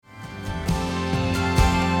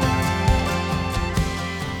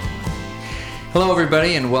Hello,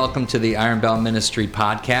 everybody, and welcome to the Iron Bell Ministry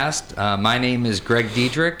podcast. My name is Gregg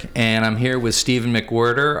Dedrick, and I'm here with Stephen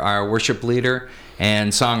McWhirter, our worship leader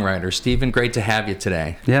and songwriter. Stephen, great to have you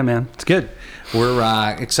today. Yeah, man. It's good.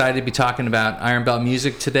 We're excited to be talking about Iron Bell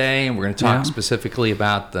music today, and we're going to talk specifically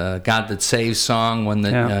about the God That Saves song, one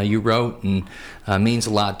that you wrote and means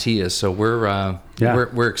a lot to you. So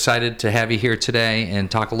we're excited to have you here today and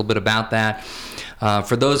talk a little bit about that.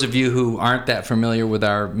 For those of you who aren't that familiar with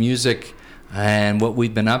our music and what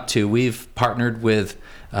we've been up to, we've partnered with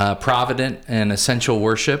Provident and Essential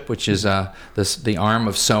Worship, which is the arm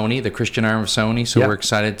of Sony, the Christian arm of Sony. So we're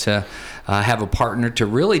excited to have a partner to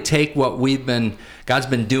really take what God's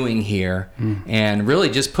been doing here and really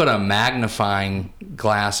just put a magnifying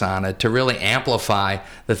glass on it to really amplify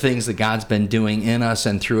the things that God's been doing in us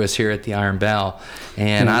and through us here at the Iron Bell.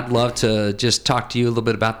 And I'd love to just talk to you a little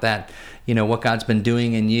bit about that, what God's been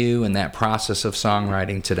doing in you and that process of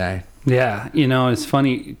songwriting today. Yeah, it's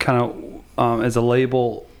funny, kind of as a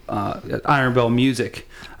label, Iron Bell Music,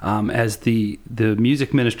 as the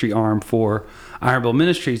music ministry arm for Iron Bell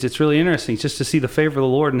Ministries. It's really interesting just to see the favor of the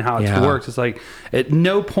Lord and how it works. It's like at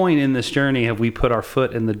no point in this journey have we put our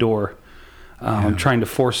foot in the door trying to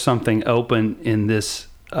force something open in this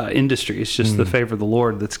industry. It's just the favor of the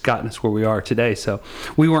Lord that's gotten us where we are today. So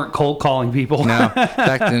we weren't cold calling people. No, in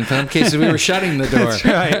fact, in some cases we were shutting the door. That's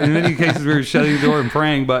right. In many cases we were shutting the door and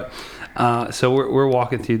praying, but so we're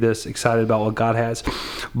walking through this, excited about what God has.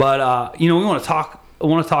 But we want to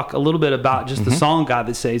talk a little bit about just the song God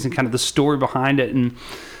That Saves and kind of the story behind it. And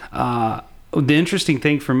the interesting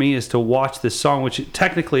thing for me is to watch this song, which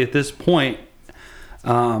technically at this point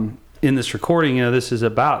in this recording, this is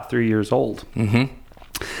about 3 years old.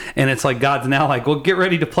 And it's like God's now like, well, get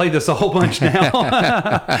ready to play this a whole bunch now.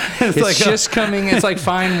 it's like just coming. It's like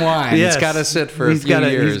fine wine. Yes, it's got to sit for a few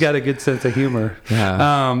years. He's got a good sense of humor.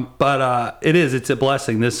 Yeah. But it's a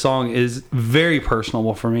blessing. This song is very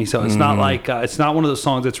personable for me. So it's not like it's not one of those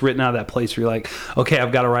songs that's written out of that place where you're like, okay,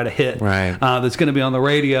 I've got to write a hit that's going to be on the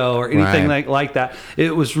radio or anything like that.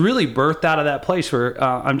 It was really birthed out of that place where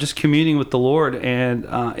I'm just communing with the Lord, and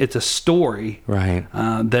it's a story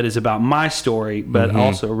that is about my story, but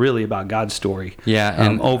also really about God's story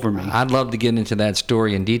over me. I'd love to get into that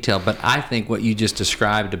story in detail, but I think what you just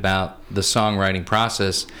described about the songwriting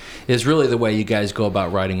process is really the way you guys go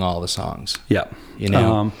about writing all the songs. Yeah.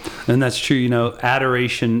 And that's true,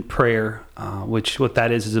 adoration prayer, which what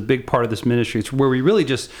that is a big part of this ministry. It's where we really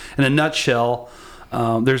just, in a nutshell,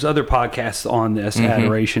 there's other podcasts on this,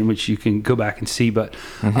 adoration, which you can go back and see, but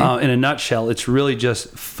in a nutshell, it's really just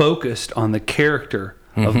focused on the character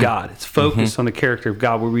of God. It's focused on the character of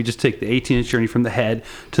God, where we just take the 18-inch journey from the head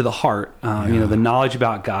to the heart. The knowledge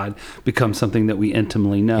about God becomes something that we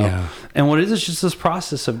intimately know. Yeah. And what it is just this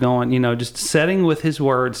process of going, just setting with His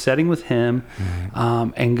Word, setting with Him,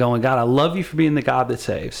 and going, God, I love You for being the God that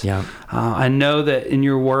saves. Yeah. I know that in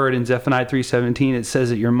Your Word, in Zephaniah 3:17, it says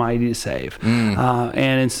that You're mighty to save.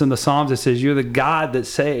 And in some of the Psalms, it says, You're the God that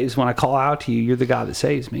saves. When I call out to You, You're the God that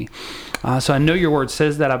saves me. So I know Your Word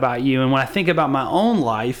says that about You. And when I think about my own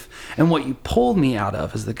life and what You pulled me out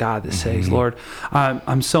of as the God that saves, Lord,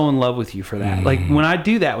 I'm so in love with You for that. Like when I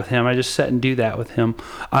do that with Him, I just sit and do that with Him,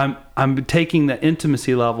 I'm taking the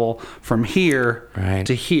intimacy level from here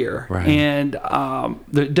to here. And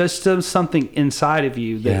there does something inside of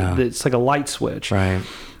you that's like a light switch.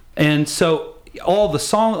 And so a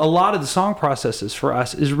lot of the song processes for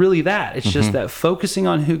us is really that. It's just that focusing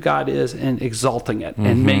on who God is and exalting it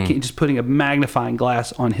and just putting a magnifying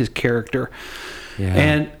glass on His character. Yeah.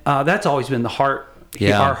 And that's always been the heart.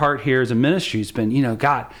 Our heart here as a ministry has been,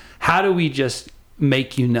 God, how do we just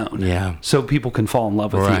make You known so people can fall in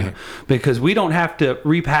love with You? Because we don't have to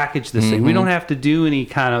repackage this thing. We don't have to do any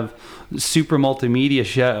kind of super multimedia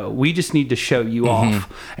show. We just need to show You off,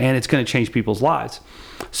 and it's going to change people's lives.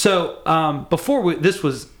 So this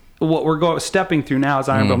was what we're stepping through now as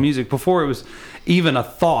Iron Bell Music. Before it was even a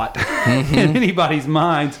thought in anybody's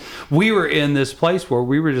minds, we were in this place where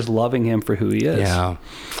we were just loving Him for who He is. Yeah.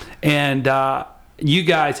 And you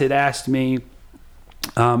guys had asked me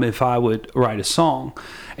if I would write a song,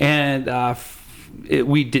 and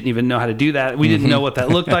we didn't even know how to do that. We didn't know what that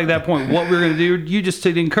looked like at that point, what we were going to do. You just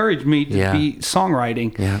did encourage me to be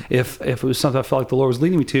songwriting if it was something I felt like the Lord was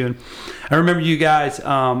leading me to. And I remember you guys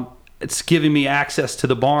it's giving me access to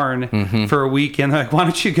the barn for a weekend. Like, why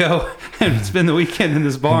don't you go and spend the weekend in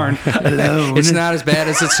this barn alone? It's not as bad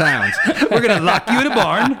as it sounds. We're going to lock you in a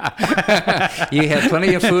barn. You had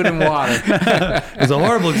plenty of food and water. It was a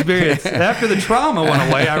horrible experience. After the trauma went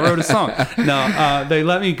away, I wrote a song. No, they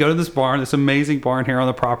let me go to this barn, this amazing barn here on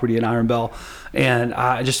the property in Iron Bell. And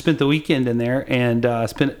I just spent the weekend in there and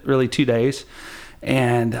spent really 2 days.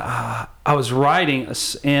 And I was writing,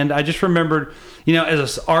 and I just remembered,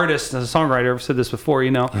 as an artist, as a songwriter, I've said this before,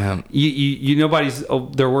 you nobody's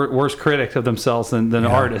their worst critic of themselves than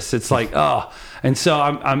artists. It's like, and so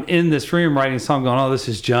I'm in this room writing a song going, this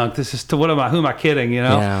is junk. This is, who am I kidding,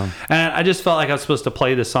 And I just felt like I was supposed to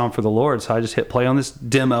play this song for the Lord. So I just hit play on this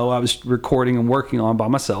demo I was recording and working on by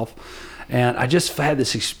myself. And I just had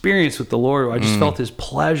this experience with the Lord where I just felt his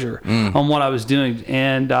pleasure on what I was doing.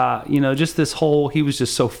 And, just this whole, he was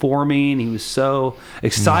just so for me, and he was so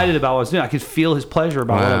excited about what I was doing. I could feel his pleasure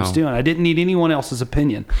about what I was doing. I didn't need anyone else's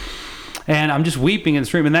opinion. And I'm just weeping in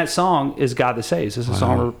this room. And that song is God That Saves. It's a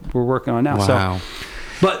song we're working on now. Wow. So,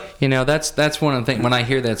 but that's one of the things when I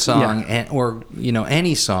hear that song, or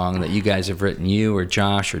any song that you guys have written, you or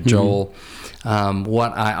Josh or Joel,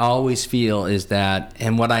 what I always feel is that,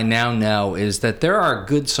 and what I now know is that there are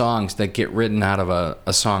good songs that get written out of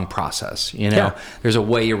a song process. There's a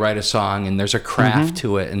way you write a song, and there's a craft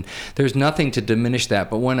to it, and there's nothing to diminish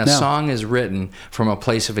that. But when a song is written from a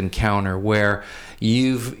place of encounter, where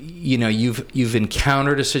you've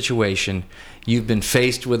encountered a situation, you've been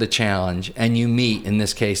faced with a challenge, and you meet, in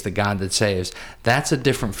this case, the God that saves, that's a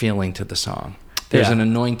different feeling to the song. There's an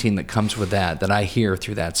anointing that comes with that I hear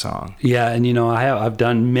through that song. Yeah, and I've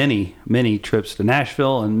done many trips to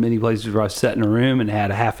Nashville and many places where I've sat in a room and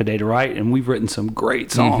had a half a day to write, and we've written some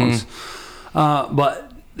great songs.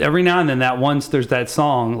 But every now and then, there's that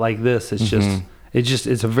song like this. It's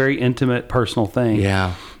it's a very intimate, personal thing.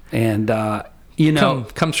 Yeah, and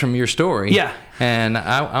comes from your story. Yeah. And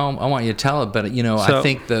I want you to tell it, but I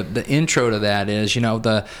think the intro to that is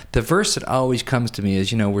the verse that always comes to me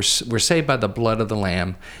is we're saved by the blood of the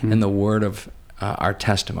Lamb and the word of our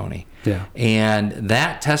testimony. Yeah. And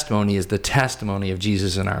that testimony is the testimony of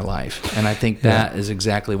Jesus in our life, and I think that is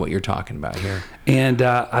exactly what you're talking about here. And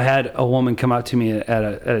I had a woman come up to me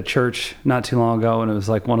at a church not too long ago, and it was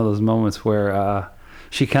like one of those moments where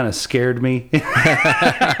she kind of scared me in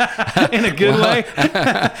a good way.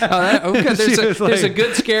 There's a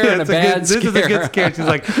good scare and a bad scare. This is a good scare. She's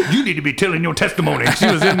like, you need to be telling your testimony. She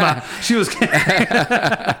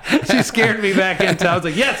scared me back into, I was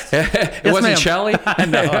like, yes. It wasn't Shelley?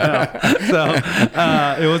 No. So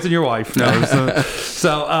it wasn't your wife. No.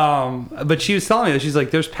 But she was telling me that she's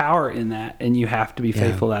like, there's power in that, and you have to be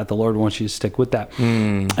faithful to that. The Lord wants you to stick with that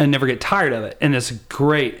and never get tired of it. And it's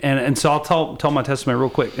great. And so I'll tell my testimony real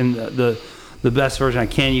quick, and the best version I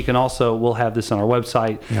can. You can also, we'll have this on our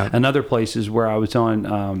website and other places where I was on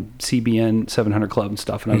CBN 700 Club and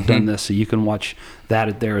stuff, and I've done this, so you can watch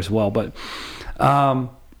that there as well. But I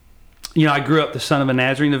grew up the son of a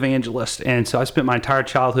Nazarene evangelist, and so I spent my entire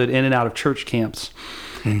childhood in and out of church camps.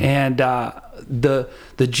 And the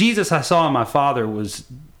Jesus I saw in my father was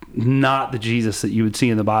not the Jesus that you would see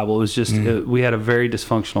in the Bible. It was just we had a very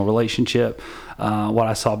dysfunctional relationship. What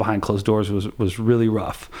I saw behind closed doors was really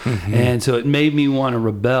rough, and so it made me want to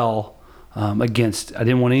rebel against. I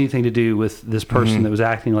didn't want anything to do with this person that was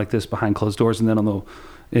acting like this behind closed doors, and then on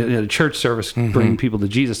the church service bringing people to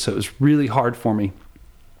Jesus. So it was really hard for me.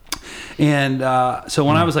 And so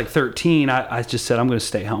when I was like 13, I just said, I'm going to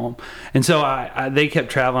stay home. And so they kept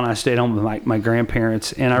traveling. I stayed home with my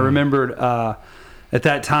grandparents, and I remembered. At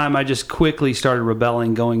that time, I just quickly started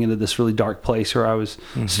rebelling, going into this really dark place where I was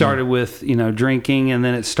started with, drinking, and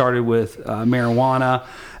then it started with marijuana,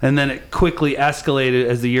 and then it quickly escalated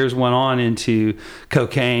as the years went on into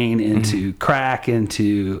cocaine, into crack,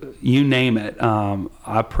 into you name it.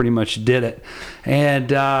 I pretty much did it. And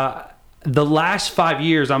the last 5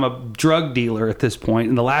 years, I'm a drug dealer at this point.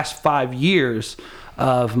 In the last 5 years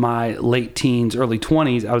of my late teens, early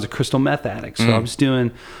 20s, I was a crystal meth addict. So I was doing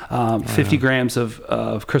 50 grams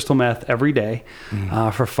of crystal meth every day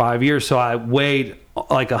for 5 years. So I weighed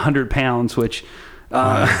like 100 pounds, which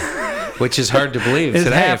is hard to believe is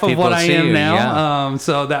today. Half of what I am now. Yeah.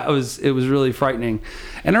 So it was really frightening.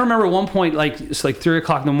 And I remember at one point, it's like 3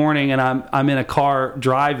 o'clock in the morning, and I'm in a car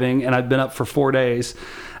driving, and I'd been up for 4 days.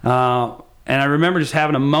 And I remember just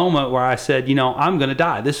having a moment where I said, I'm going to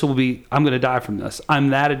die. I'm going to die from this. I'm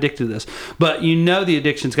that addicted to this. But the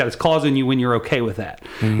addiction's got its claws in you when you're okay with that.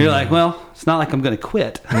 You're like, well, it's not like I'm going to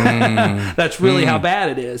quit. That's really how bad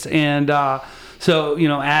it is. And So,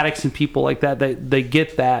 addicts and people like that, they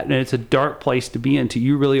get that, and it's a dark place to be into.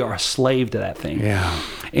 You really are a slave to that thing. Yeah.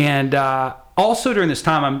 And also during this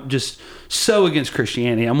time, I'm just so against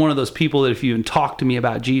Christianity. I'm one of those people that if you even talk to me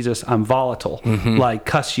about Jesus, I'm volatile, like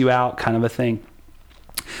cuss you out kind of a thing.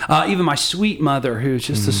 Even my sweet mother, who's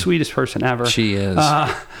just the sweetest person ever. She is.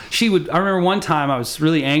 I remember one time I was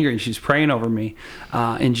really angry and she was praying over me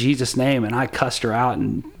in Jesus' name, and I cussed her out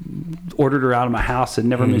and ordered her out of my house and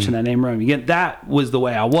never mentioned that name around again. That was the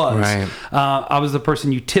way I was. Right. I was the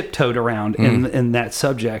person you tiptoed around in that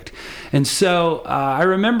subject. And so I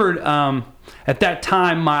remembered at that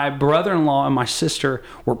time, my brother-in-law and my sister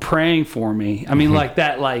were praying for me. I mean, like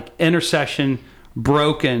that, intercession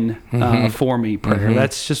broken for me prayer.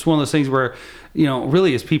 That's just one of those things where,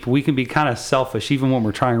 really as people, we can be kind of selfish even when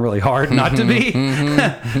we're trying really hard not to be.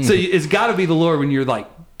 So it's got to be the Lord when you're like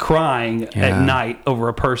crying at night over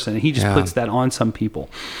a person. He just puts that on some people.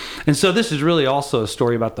 And so this is really also a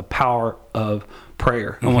story about the power of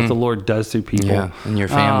prayer and what the Lord does through people. Yeah, and your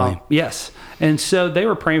family. Yes. And so they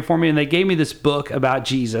were praying for me, and they gave me this book about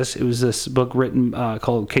Jesus. It was this book written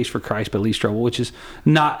called Case for Christ by Lee Strobel, which is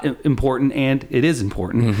not important, and it is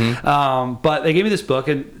important. But they gave me this book,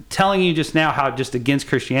 and telling you just now how just against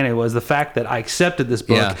Christianity was, the fact that I accepted this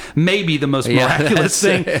book may be the most miraculous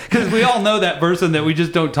thing, because we all know that person that we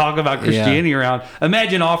just don't talk about Christianity around.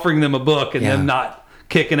 Imagine offering them a book and them not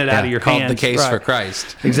kicking it out of your hands. Called The Case for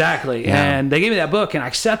Christ. Exactly. And they gave me that book, and I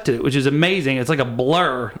accepted it, which is amazing. It's like a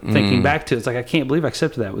blur thinking back to it. It's like, I can't believe I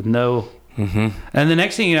accepted that with no... And the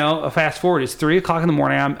next thing you know, fast forward, it's 3:00 in the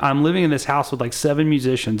morning. I'm living in this house with like 7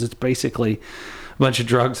 musicians. It's basically a bunch of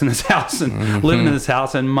drugs in this house and living in this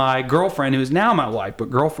house. And my girlfriend, who is now my wife, but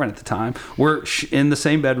girlfriend at the time, we're in the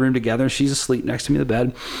same bedroom together. She's asleep next to me in the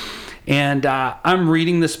bed. And I'm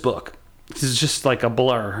reading this book. This is just like a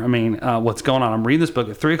blur. I mean, what's going on? I'm reading this book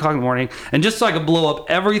at 3:00 in the morning, and just so I can blow up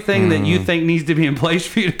everything that you think needs to be in place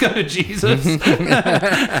for you to go to Jesus, I've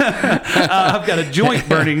got a joint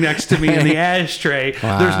burning next to me in the ashtray.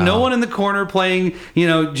 Wow. There's no one in the corner playing,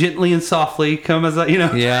 gently and softly, come as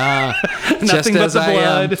nothing Just but as the I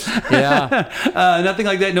blood. am. Nothing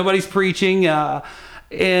like that. Nobody's preaching. But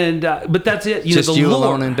that's it. Just the you Lord,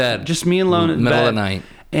 alone in bed. Just me alone in bed. Middle of the night.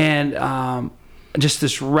 And just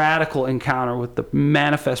this radical encounter with the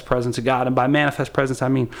manifest presence of God. And by manifest presence, I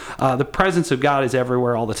mean the presence of God is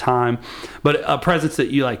everywhere all the time, but a presence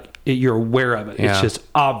that you're aware of it. Yeah. It's just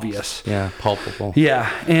obvious. Yeah, palpable.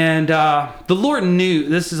 Yeah, and the Lord knew,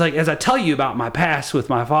 this is like, as I tell you about my past with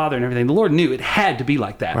my father and everything, the Lord knew it had to be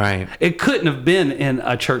like that. Right. It couldn't have been in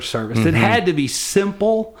a church service. It had to be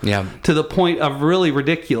simple to the point of really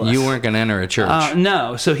ridiculous. You weren't going to enter a church.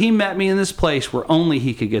 No, so he met me in this place where only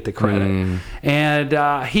he could get the credit. And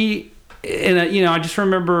I just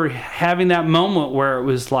remember having that moment where it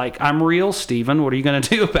was like, I'm real, Stephen. What are you going to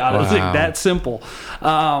do about it? It was like that simple.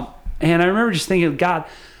 And I remember just thinking, God,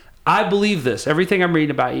 I believe this. Everything I'm reading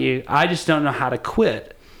about you, I just don't know how to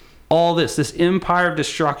quit all this empire of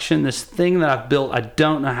destruction, this thing that I've built. I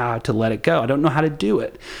don't know how to let it go. I don't know how to do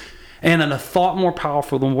it. And in a thought more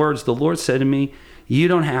powerful than words, the Lord said to me, you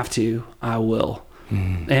don't have to, I will.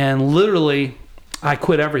 And literally, I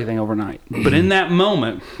quit everything overnight. But in that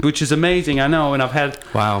moment, which is amazing, I know, and I've had...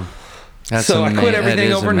 Wow. I quit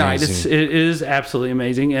everything overnight. It is absolutely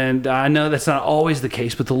amazing. And I know that's not always the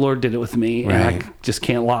case, but the Lord did it with me. And I just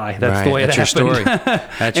can't lie. That's the way it happened. That's your story.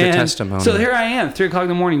 That's your testimony. So here I am, 3:00 in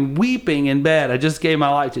the morning, weeping in bed. I just gave my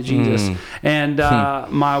life to Jesus. And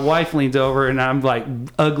my wife leans over, and I'm like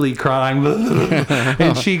ugly crying.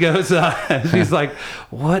 And she goes, she's like,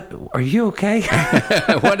 what? Are you okay?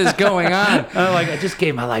 What is going on? I'm like, I just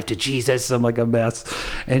gave my life to Jesus. I'm like a mess.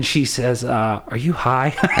 And she says, are you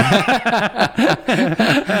high?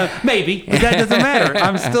 Maybe, but that doesn't matter.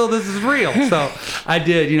 This is real. So I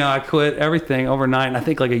did, I quit everything overnight. And I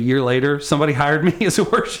think like a year later, somebody hired me as a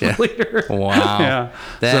worship leader. Wow.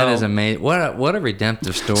 That is amazing. What a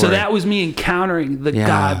redemptive story. So that was me encountering the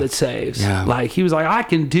God that saves. Yeah. Like he was like, I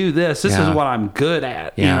can do this. This is what I'm good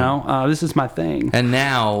at. This is my thing. And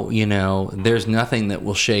now, there's nothing that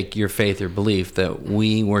will shake your faith or belief that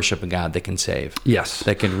we worship a God that can save. Yes.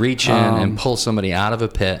 That can reach in and pull somebody out of a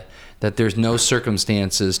pit, that there's no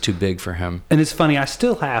circumstances too big for him. And it's funny, I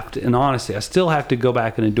still have to go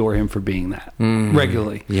back and adore him for being that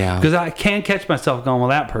regularly. Yeah. Because I can't catch myself going, well,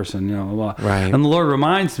 that person, right. And the Lord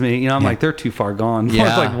reminds me, I'm like, they're too far gone. Yeah. I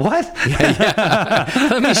was like, what?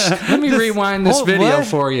 Let me rewind this video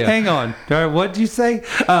for you. Hang on. What did you say?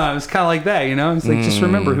 It's kind of like that, It's like, just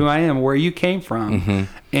remember who I am, where you came from.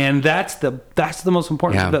 And that's the most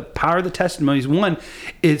important. Yeah. The power of the testimonies. One,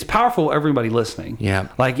 it's powerful for everybody listening. Yeah.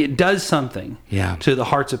 Like it does something to the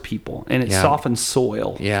hearts of people, and it softens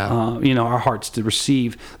soil. Yeah. Our hearts to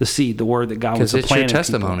receive the seed, the word that God wants to plant. Because it's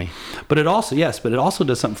your testimony. But it also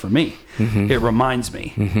does something for me. Mm-hmm. It reminds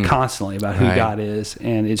me constantly about who God is,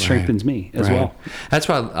 and it strengthens me as well. That's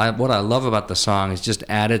why what I love about the song is just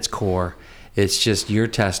at its core, it's just your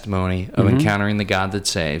testimony of encountering the God that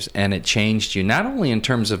saves, and it changed you, not only in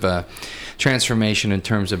terms of a transformation in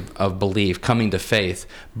terms of belief, coming to faith,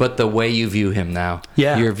 but the way you view him now.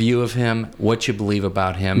 Yeah. Your view of him, what you believe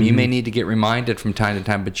about him. You may need to get reminded from time to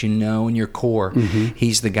time, but you know in your core,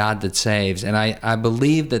 he's the God that saves. And I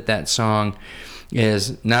believe that song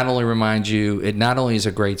is not only reminds you, it not only is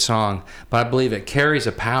a great song, but I believe it carries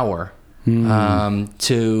a power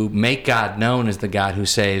to make God known as the God who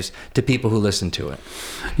saves to people who listen to it.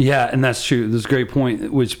 Yeah, and that's true. That's a great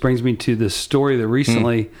point, which brings me to this story that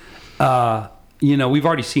recently, we've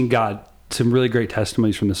already seen God, some really great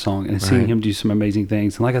testimonies from the song, and seeing him do some amazing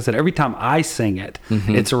things. And like I said, every time I sing it,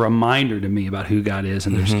 it's a reminder to me about who God is,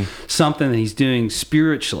 and there's something that he's doing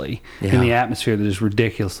spiritually in the atmosphere that is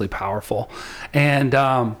ridiculously powerful.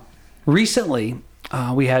 And recently,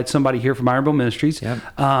 we had somebody here from Iron Bill Ministries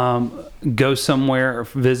go somewhere,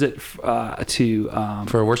 visit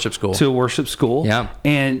for a worship school. To a worship school. Yeah.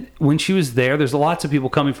 And when she was there's lots of people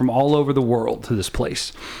coming from all over the world to this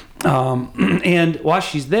place. And while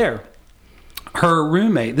she's there, her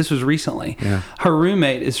roommate, this was recently, her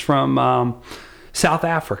roommate is from South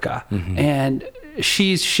Africa. And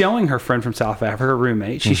she's showing her friend from South Africa, her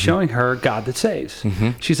roommate, she's showing her God that saves.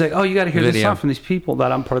 She's like, oh, you got to hear this song from these people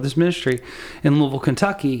that I'm part of this ministry in Louisville,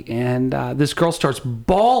 Kentucky. And this girl starts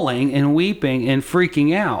bawling and weeping and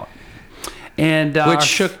freaking out. And which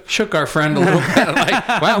shook our friend a little bit.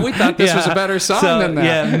 Like, wow, we thought this was a better song than that.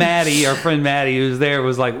 Yeah, Maddie, our friend Maddie, who was there,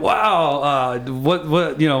 was like, wow,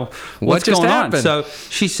 what's going on? So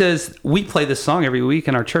she says, we play this song every week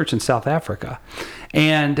in our church in South Africa.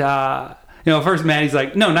 And first Maddie's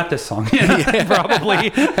like, no, not this song.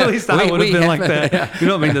 Probably. At least I would have been like that. You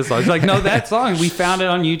don't mean this song. She's like, no, that song. We found it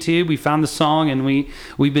on YouTube. We found the song, and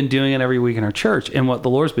we've been doing it every week in our church. And what the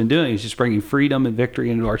Lord's been doing is just bringing freedom and victory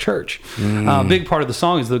into our church. A big part of the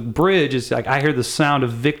song is the bridge is like, I hear the sound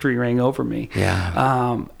of victory ring over me.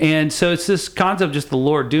 Yeah. And so it's this concept of just the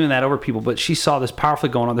Lord doing that over people. But she saw this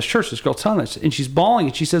powerfully going on. This church, this girl telling us, and she's bawling,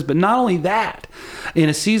 and she says, but not only that, in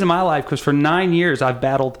a season of my life, because for 9 years I've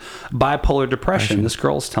battled bipolar depression. This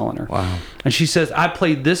girl's telling her. Wow. And she says, I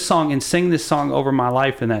played this song and sang this song over my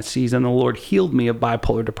life in that season. The Lord healed me of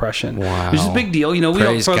bipolar depression. Wow. Which is a big deal. We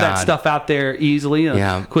don't throw that stuff out there easily,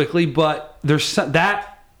 quickly, but that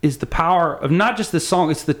is the power of not just the song,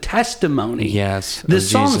 it's the testimony. Yes. This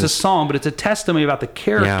song is a song, but it's a testimony about the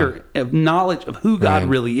character of knowledge of who God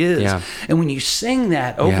really is. Yeah. And when you sing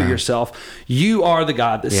that over yourself, you are the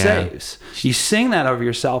God that saves. You sing that over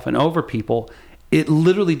yourself and over people, it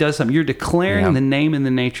literally does something. You're declaring the name and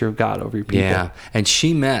the nature of God over your people. Yeah, and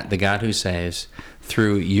she met the God who saves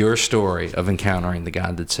through your story of encountering the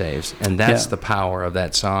God that saves. And that's the power of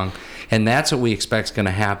that song. And that's what we expect is going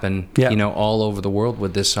to happen, all over the world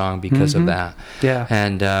with this song because of that. Yeah.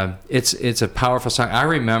 And it's a powerful song. I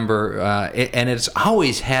remember, and it's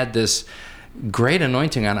always had this great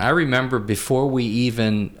anointing on. I remember before we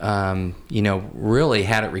even, really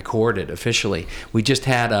had it recorded officially. We just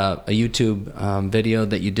had a YouTube video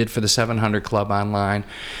that you did for the 700 Club online,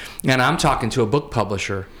 and I'm talking to a book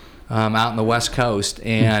publisher out in the West Coast,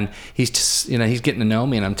 and he's just, he's getting to know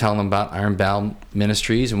me, and I'm telling him about Iron Bell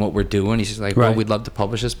Ministries and what we're doing. He's like, well, we'd love to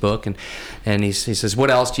publish this book, and he says, what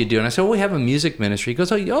else do you do? And I said, well, we have a music ministry. He goes,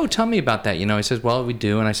 oh, tell me about that. He says, well, we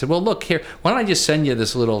do. And I said, well, look here, why don't I just send you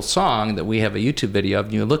this little song that we have a YouTube video of,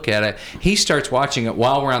 and you look at it. He starts watching it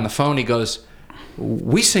while we're on the phone. He goes,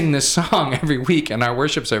 we sing this song every week in our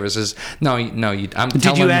worship services. No, I'm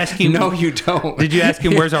telling you. Ask him? No, you don't. Did you ask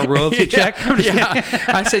him where's our royalty check?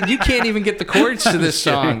 I said, you can't even get the chords to this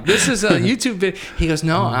song. This is a YouTube video. He goes,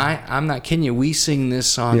 no, I'm not kidding you. We sing this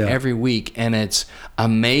song every week, and it's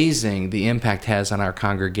amazing the impact it has on our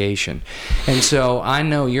congregation. And so I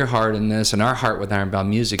know your heart in this, and our heart with Iron Bell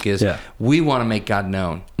Music is we want to make God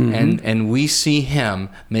known, and we see him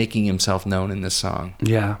making himself known in this song.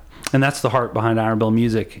 Yeah. And that's the heart behind Iron Bell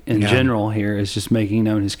Music in general here, is just making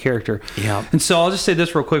known his character. Yeah. And so I'll just say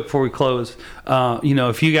this real quick before we close.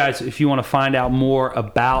 If you want to find out more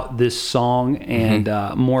about this song and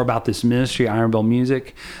more about this ministry, Iron Bell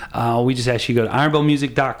Music, we just ask you to go to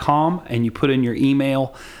ironbellmusic.com and you put in your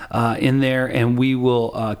email. in there, and we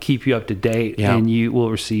will keep you up to date, and you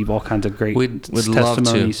will receive all kinds of great testimonies. Love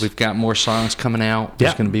to. We've got more songs coming out.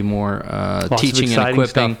 There's going to be more teaching and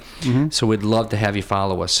equipping. So we'd love to have you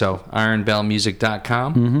follow us. So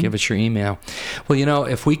ironbellmusic.com. Give us your email. Well,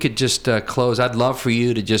 if we could just close, I'd love for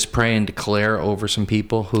you to just pray and declare over some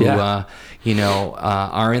people who are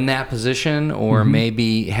in that position, or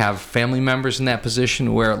maybe have family members in that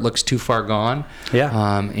position where it looks too far gone.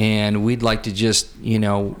 And we'd like to just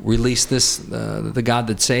release this the God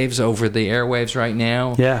that saves over the airwaves right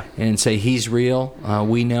now. And say He's real.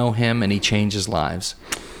 We know Him, and He changes lives.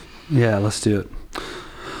 Let's do it.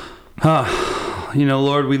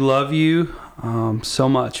 Lord, we love you so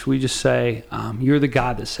much. We just say you're the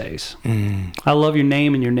God that saves. I love your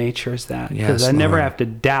name and your nature is that, because I never have to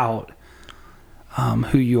doubt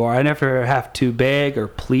who you are. I never have to beg or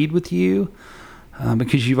plead with you,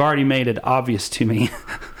 because you've already made it obvious to me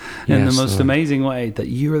in the most amazing way that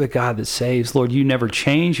you are the God that saves. Lord, you never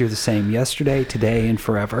change. You're the same yesterday, today, and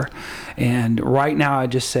forever. And right now I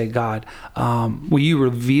just say, God, will you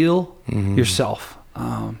reveal yourself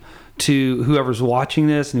to whoever's watching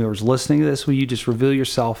this and whoever's listening to this? Will you just reveal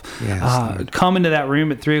yourself? Come into that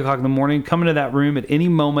room at 3 o'clock in the morning. Come into that room at any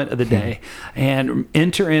moment of the day and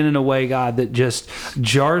enter in a way, God, that just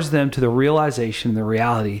jars them to the realization, the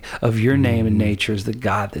reality of your name and nature is the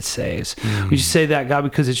God that saves. We just say that, God,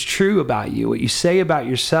 because it's true about you. What you say about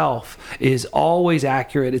yourself is always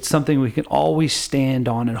accurate. It's something we can always stand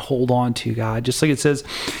on and hold on to, God. Just like it says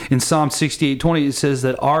in Psalm 68:20, it says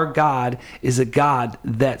that our God is a God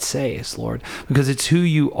that saves. Lord, because it's who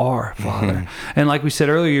you are, Father. And like we said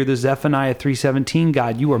earlier, the Zephaniah 3:17,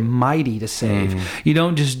 God, you are mighty to save. You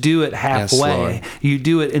don't just do it halfway. Yes, you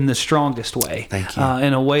do it in the strongest way. Thank you.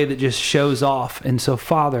 In a way that just shows off. And so,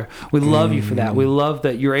 Father, we love you for that. We love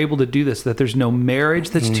that you're able to do this, that there's no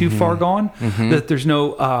marriage that's too far gone, that there's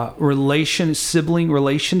no sibling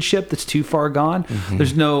relationship that's too far gone.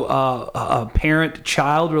 There's no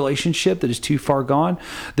parent-child relationship that is too far gone.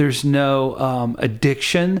 There's no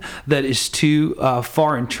addiction that is too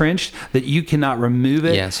far entrenched that you cannot remove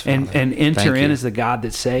it. Yes, and enter in as the God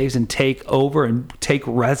that saves and take over and take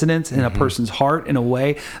residence in a person's heart in a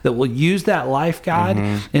way that will use that life, God,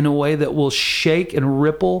 in a way that will shake and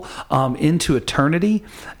ripple into eternity,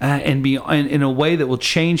 and be in a way that will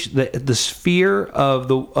change the sphere of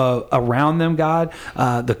the around them, God,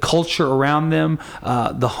 the culture around them,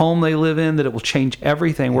 the home they live in, that it will change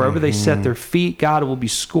everything. Wherever they set their feet, God, it will be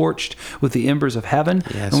scorched with the embers of heaven.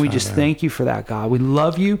 Yes, and we just thank you for that, God. We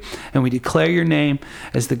love you, and we declare your name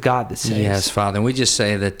as the God that saves. Yes, Father. And we just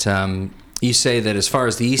say that you say that as far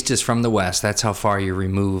as the east is from the west, that's how far you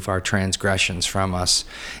remove our transgressions from us.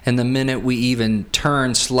 And the minute we even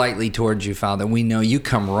turn slightly towards you, Father, we know you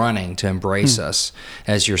come running to embrace us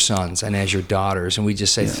as your sons and as your daughters. And we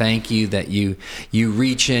just say thank you that you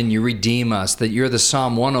reach in, you redeem us, that you're the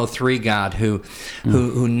Psalm 103 God who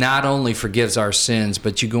not only forgives our sins,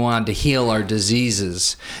 but you go on to heal our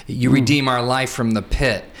diseases. You redeem our life from the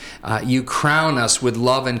pit. You crown us with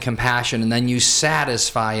love and compassion, and then you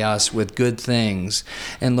satisfy us with good things.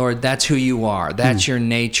 And Lord, that's who you are. That's your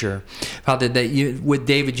nature. Father, that you, with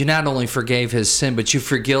David, you not only forgave his sin, but you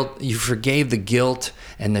forgave the guilt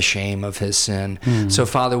and the shame of his sin. So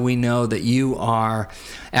Father, we know that you are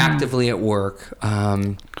actively at work.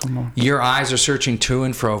 Your eyes are searching to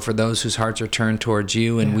and fro for those whose hearts are turned towards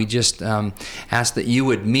you. And we just ask that you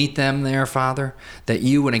would meet them there, Father, that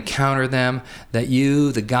you would encounter them, that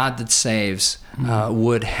you, the God that saves,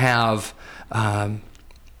 would have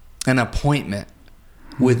an appointment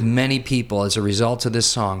with many people as a result of this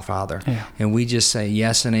song, Father. And we just say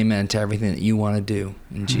yes and amen to everything that you want to do.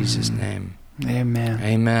 In Jesus' name. Amen.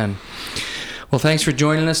 Amen. Well, thanks for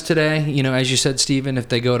joining us today. As you said, Stephen, if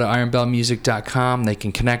they go to ironbellmusic.com, they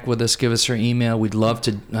can connect with us, give us their email. We'd love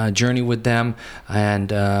to journey with them. And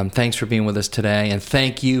thanks for being with us today. And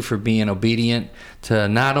thank you for being obedient to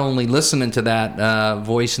not only listening to that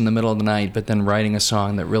voice in the middle of the night, but then writing a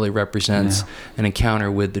song that really represents an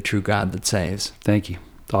encounter with the true God that saves. Thank you.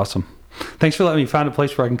 It's awesome. Thanks for letting me find a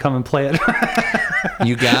place where I can come and play it.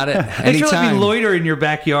 You got it. Anytime. Thanks for letting me loiter in your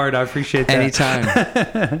backyard. I appreciate that.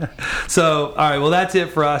 Anytime. So, all right. Well, that's it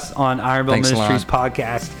for us on Iron Bell Ministries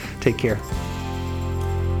podcast. Take care.